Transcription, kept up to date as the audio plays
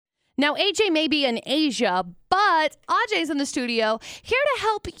Now, AJ may be in Asia, but Ajay's in the studio, here to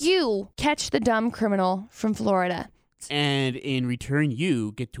help you catch the dumb criminal from Florida. And in return,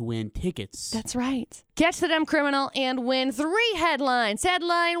 you get to win tickets. That's right. Catch the dumb criminal and win 3 headlines.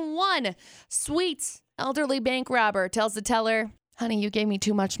 Headline 1, sweet elderly bank robber tells the teller, honey, you gave me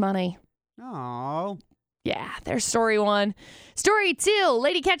too much money. Oh. Yeah, there's story 1. Story 2,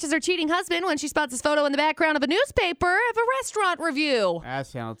 lady catches her cheating husband when she spots his photo in the background of a newspaper of a restaurant review. That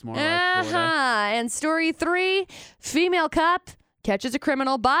sounds more like Florida. And story 3, female cop catches a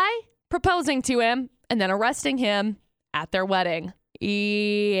criminal by proposing to him and then arresting him at their wedding.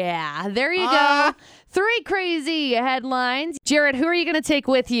 Yeah, there you go. 3 crazy headlines. Jared, who are you going to take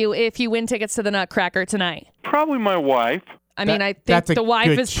with you if you win tickets to the Nutcracker tonight? Probably my wife. I think the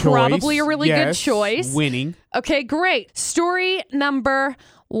wife is probably a really good choice. Winning. Okay, great. Story number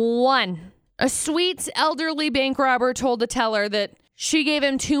 1. A sweet elderly bank robber told the teller that she gave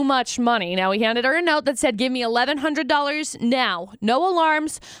him too much money. Now, he handed her a note that said, give me $1,100 now. No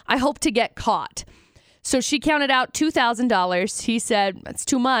alarms. I hope to get caught. So she counted out $2,000. He said, that's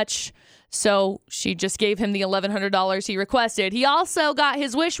too much. So she just gave him the $1,100 he requested. He also got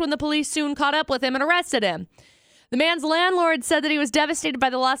his wish when the police soon caught up with him and arrested him. The man's landlord said that he was devastated by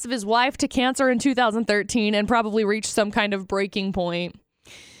the loss of his wife to cancer in 2013 and probably reached some kind of breaking point.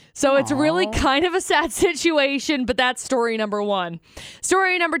 So it's really kind of a sad situation, but that's story number 1.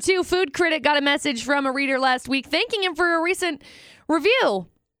 Story number 2, food critic got a message from a reader last week thanking him for a recent review.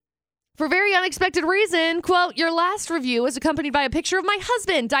 For a very unexpected reason, quote, your last review is accompanied by a picture of my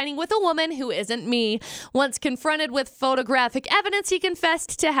husband dining with a woman who isn't me. Once confronted with photographic evidence, he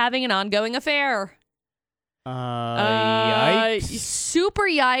confessed to having an ongoing affair. Yikes. Super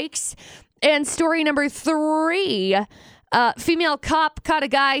yikes. And story number 3, female cop caught a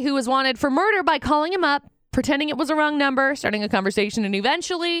guy who was wanted for murder by calling him up, pretending it was a wrong number, starting a conversation, and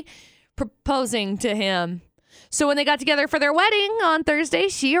eventually proposing to him. So when they got together for their wedding on Thursday,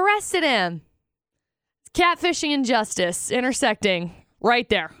 she arrested him. Catfishing and justice intersecting right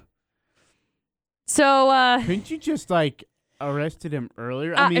there. So, couldn't you just, arrested him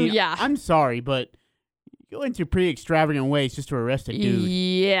earlier? Yeah. I'm sorry, but you go into pretty extravagant ways just to arrest a dude.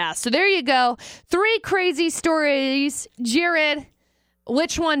 Yeah, so there you go. 3 crazy stories. Jared,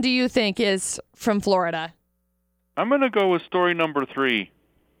 which one do you think is from Florida? I'm going to go with story number 3.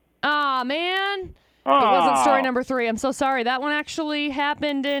 Aw, man. It wasn't story number 3. I'm so sorry. That one actually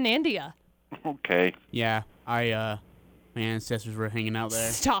happened in India. Okay. Yeah, my ancestors were hanging out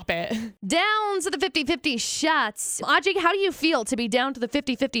there. Stop it. Down to the 50-50 shots. Ajay, how do you feel to be down to the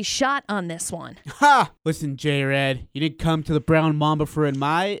 50-50 shot on this one? Ha! Listen, J-Red, you didn't come to the Brown Mamba for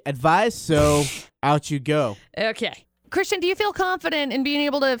my advice, so out you go. Okay. Christian, do you feel confident in being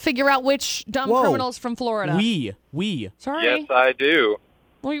able to figure out which dumb criminals from Florida? We. Sorry. Yes, I do.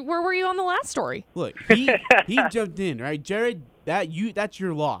 Where were you on the last story? Look, he jumped in, right? Jared, that's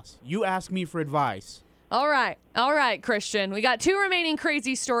your loss. You asked me for advice. All right, Christian. We got 2 remaining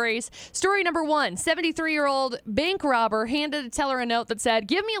crazy stories. Story number 1, 73-year-old bank robber handed a teller a note that said,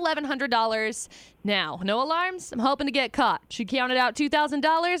 give me $1,100 now. No alarms. I'm hoping to get caught. She counted out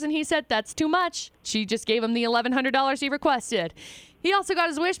 $2,000, and he said, that's too much. She just gave him the $1,100 he requested. He also got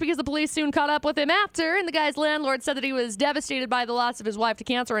his wish because the police soon caught up with him after, and the guy's landlord said that he was devastated by the loss of his wife to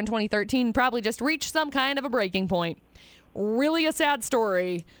cancer in 2013, probably just reached some kind of a breaking point. Really a sad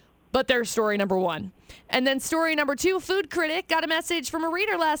story, but there's story number 1. And then story number 2, food critic got a message from a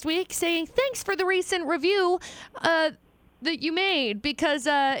reader last week saying, thanks for the recent review that you made because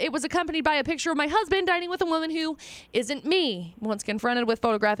it was accompanied by a picture of my husband dining with a woman who isn't me. Once confronted with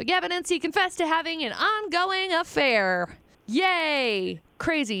photographic evidence, he confessed to having an ongoing affair. Yay!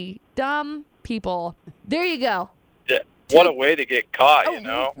 Crazy, dumb people. There you go. Yeah. What a way to get caught, you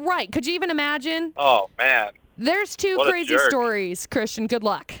know? Right. Could you even imagine? Oh, man. There's 2 What a crazy jerk. stories. Christian, good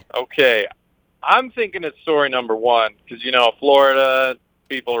luck. Okay. I'm thinking it's story number 1 because, Florida,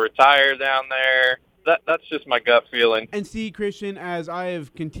 people retire down there. That's just my gut feeling. And see, Christian, as I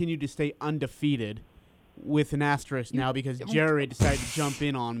have continued to stay undefeated with an asterisk now because Jared decided to jump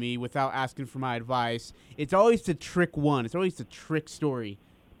in on me without asking for my advice, it's always the trick one. It's always the trick story.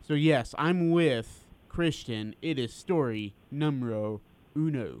 So, yes, I'm with Christian. It is story numero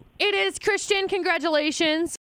 1. It is, Christian. Congratulations.